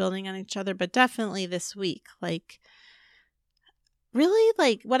seems to be building on each other, but definitely this week, like really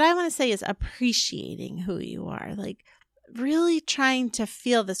like what I want to say is appreciating who you are, like really trying to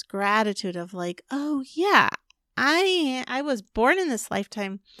feel this gratitude of like, oh yeah, I was born in this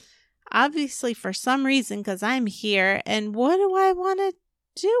lifetime. Obviously, for some reason, because I'm here, and what do I want to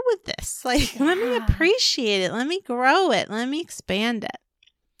do with this? Like, let me appreciate it. Let me grow it. Let me expand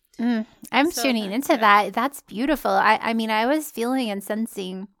it. I'm tuning into that. That's beautiful. I mean, I was feeling and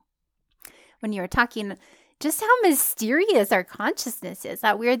sensing when you were talking just how mysterious our consciousness is,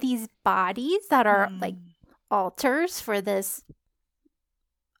 that we're these bodies that are like altars for this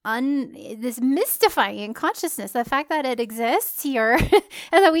mystifying consciousness, the fact that it exists here and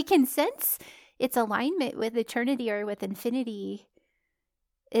that we can sense its alignment with eternity or with infinity,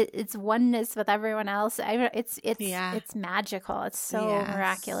 its oneness with everyone else. It's magical. It's so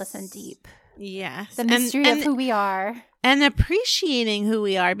miraculous and deep. Yes. The mystery of who we are. And appreciating who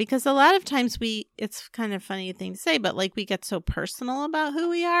we are, because a lot of times it's kind of funny thing to say, but like we get so personal about who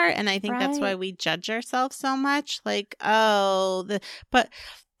we are. And I think that's why we judge ourselves so much. Like, but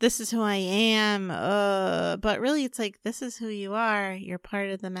this is who I am. But really it's like, this is who you are. You're part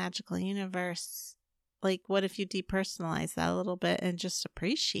of the magical universe. Like, what if you depersonalize that a little bit and just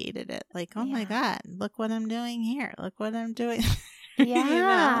appreciated it? Like, oh my God, look what I'm doing here. Look what I'm doing.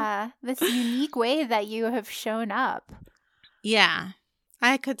 Yeah. This unique way that you have shown up. Yeah.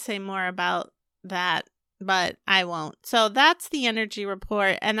 I could say more about that, but I won't. So that's the energy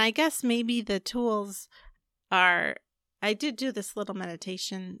report. And I guess maybe the tools are, I did do this little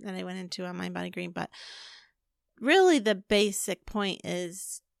meditation that I went into on Mind Body Green, but really the basic point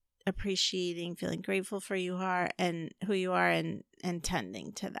is appreciating, feeling grateful for who you are and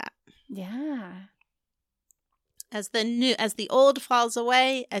tending to that. Yeah. As the old falls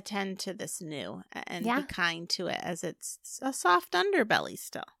away, attend to this new and be kind to it as it's a soft underbelly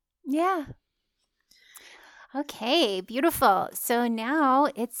still. Yeah. Okay, beautiful. So now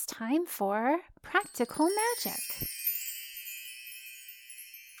it's time for practical magic.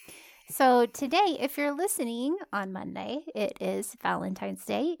 So today, if you're listening on Monday, it is Valentine's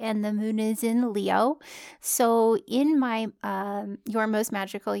Day and the moon is in Leo. So in my Your Most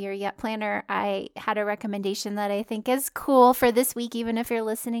Magical Year Yet planner, I had a recommendation that I think is cool for this week, even if you're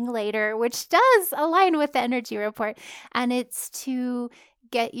listening later, which does align with the energy report. And it's to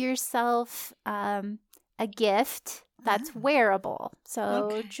get yourself a gift that's wearable.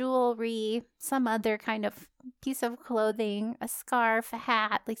 So jewelry, some other kind of piece of clothing, a scarf, a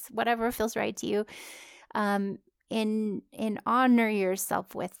hat, like whatever feels right to you, and honor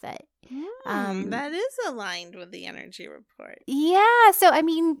yourself with it. That is aligned with the energy report. Yeah. So, I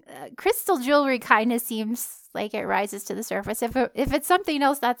mean, crystal jewelry kind of seems like it rises to the surface. If it's something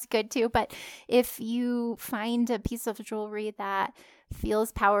else, that's good too. But if you find a piece of jewelry that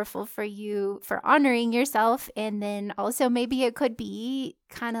feels powerful for you for honoring yourself, and then also maybe it could be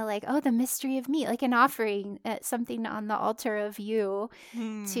kind of like, oh, the mystery of me, like an offering, something on the altar of you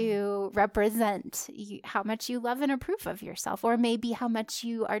to represent how much you love and approve of yourself, or maybe how much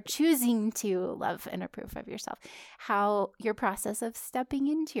you are choosing to love and approve of yourself, how your process of stepping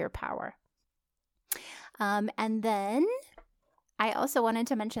into your power. And then I also wanted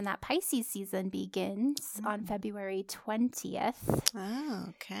to mention that Pisces season begins on February 20th. Oh,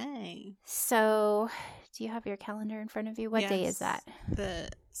 okay. So do you have your calendar in front of you? What day is that? The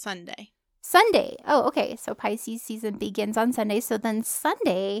Sunday. Sunday. Oh, okay. So Pisces season begins on Sunday. So then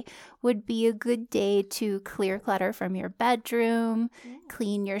Sunday would be a good day to clear clutter from your bedroom,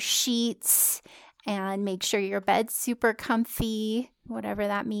 clean your sheets, and make sure your bed's super comfy, whatever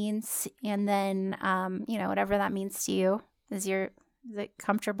that means. And then, whatever that means to you. Is it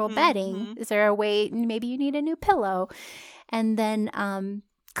comfortable bedding? Is there a way, maybe you need a new pillow? And then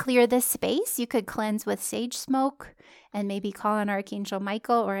clear the space. You could cleanse with sage smoke and maybe call on Archangel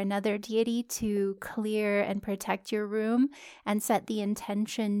Michael or another deity to clear and protect your room, and set the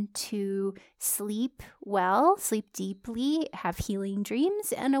intention to sleep well, sleep deeply, have healing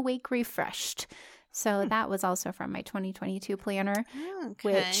dreams, and awake refreshed. So that was also from my 2022 planner,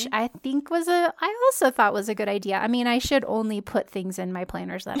 which I also thought was a good idea. I mean, I should only put things in my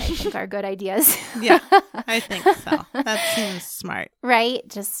planners that I think are good ideas. Yeah, I think so. That seems smart. Right?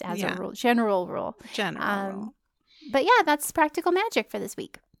 Just as a rule, general rule. Rule. But yeah, that's practical magic for this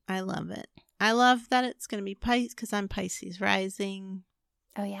week. I love it. I love that it's going to be Pisces because I'm Pisces rising.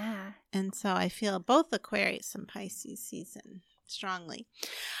 Oh, yeah. And so I feel both Aquarius and Pisces season strongly.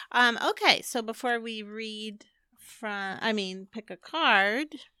 Okay, so before we pick a card,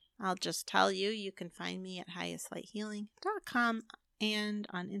 I'll just tell you can find me at highestlighthealing.com and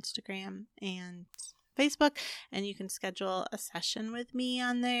on Instagram and Facebook, and you can schedule a session with me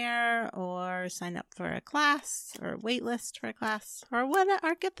on there, or sign up for a class, or wait list for a class, or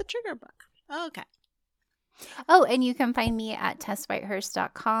get the trigger book. Okay. Oh, and you can find me at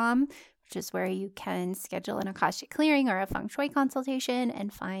tesswhitehurst.com, which is where you can schedule an Akashic clearing or a feng shui consultation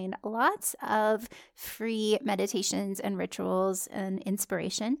and find lots of free meditations and rituals and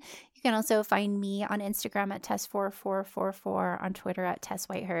inspiration. You can also find me on Instagram at Tess4444, on Twitter at Tess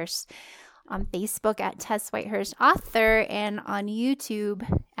Whitehurst, on Facebook at Tess Whitehurst Author, and on YouTube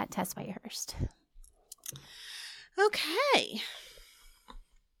at Tess Whitehurst. Okay.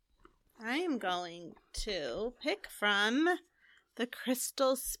 I am going to pick from the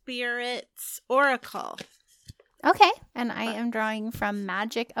Crystal Spirits Oracle. Okay, and I am drawing from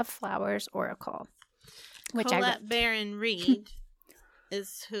Magic of Flowers Oracle, which Colette Baron Reed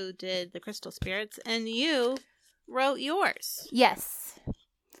is who did the Crystal Spirits, and you wrote yours. Yes.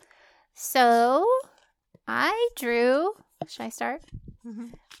 So I drew. Should I start? Mm-hmm.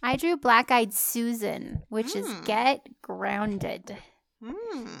 I drew Black-Eyed Susan, which is get grounded.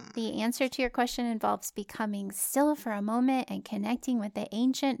 The answer to your question involves becoming still for a moment and connecting with the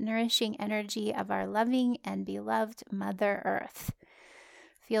ancient, nourishing energy of our loving and beloved Mother Earth.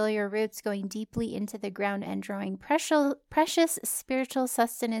 Feel your roots going deeply into the ground and drawing precious spiritual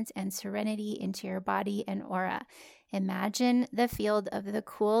sustenance and serenity into your body and aura. Imagine the field of the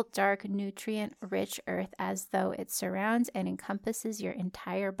cool, dark, nutrient-rich earth as though it surrounds and encompasses your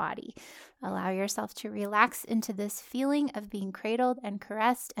entire body. Allow yourself to relax into this feeling of being cradled and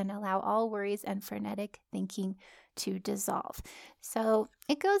caressed, and allow all worries and frenetic thinking to dissolve. So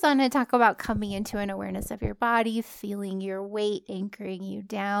it goes on to talk about coming into an awareness of your body, feeling your weight anchoring you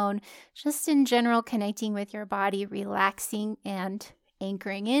down, just in general connecting with your body, relaxing and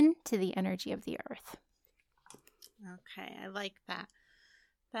anchoring in to the energy of the earth. Okay, I like that.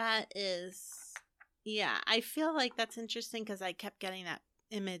 That is, I feel like that's interesting because I kept getting that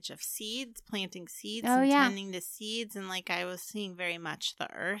image of seeds, planting seeds and tending to seeds. And like I was seeing very much the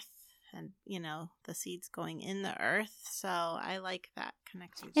earth and, the seeds going in the earth. So I like that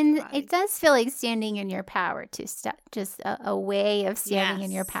connection to And the body. it does feel like standing in your power too. Just a way of standing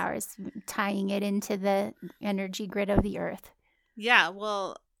in your Yes. powers, tying it into the energy grid of the earth. Yeah,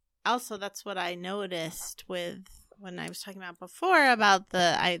 well, also that's what I noticed with when I was talking about before about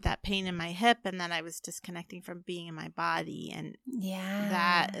that pain in my hip, and that I was disconnecting from being in my body, and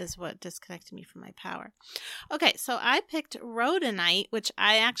that is what disconnected me from my power. Okay, so I picked rhodonite, which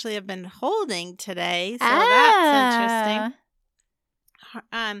I actually have been holding today, so that's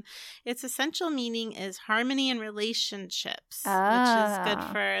interesting. Its essential meaning is harmony in relationships, which is good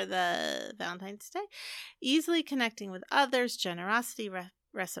for the Valentine's Day. Easily connecting with others, generosity,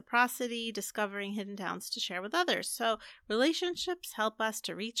 reciprocity, discovering hidden talents to share with others. So relationships help us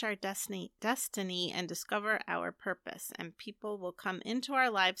to reach our destiny and discover our purpose. And people will come into our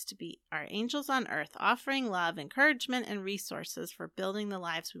lives to be our angels on earth, offering love, encouragement, and resources for building the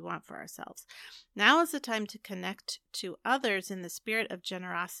lives we want for ourselves. Now is the time to connect to others in the spirit of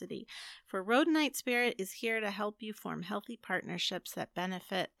generosity. For rhodonite spirit is here to help you form healthy partnerships that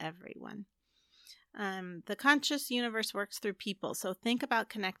benefit everyone. The conscious universe works through people, so think about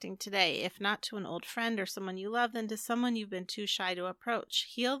connecting today, if not to an old friend or someone you love, then to someone you've been too shy to approach.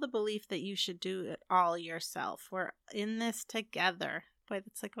 Heal the belief that you should do it all yourself. We're in this together. Boy,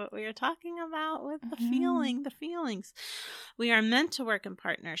 that's like what we were talking about with the feelings. We are meant to work in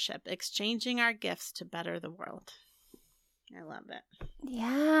partnership, exchanging our gifts to better the world. I love it.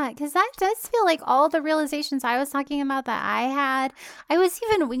 Yeah, because that does feel like all the realizations I was talking about that I had. I was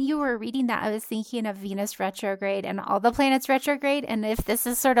even, when you were reading that, I was thinking of Venus retrograde and all the planets retrograde. And if this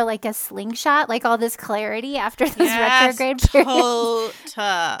is sort of like a slingshot, like all this clarity after those retrograde periods.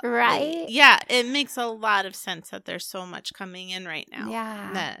 Totally. Right? Yeah, it makes a lot of sense that there's so much coming in right now.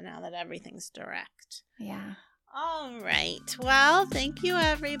 Yeah. Now that everything's direct. Yeah. All right. Well, thank you,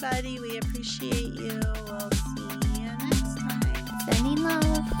 everybody. We appreciate you. We'll see you next time. Sending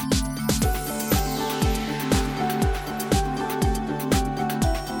love.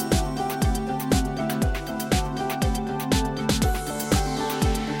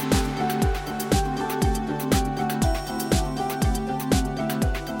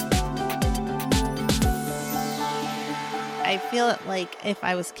 I feel it like if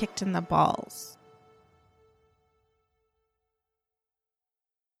I was kicked in the balls.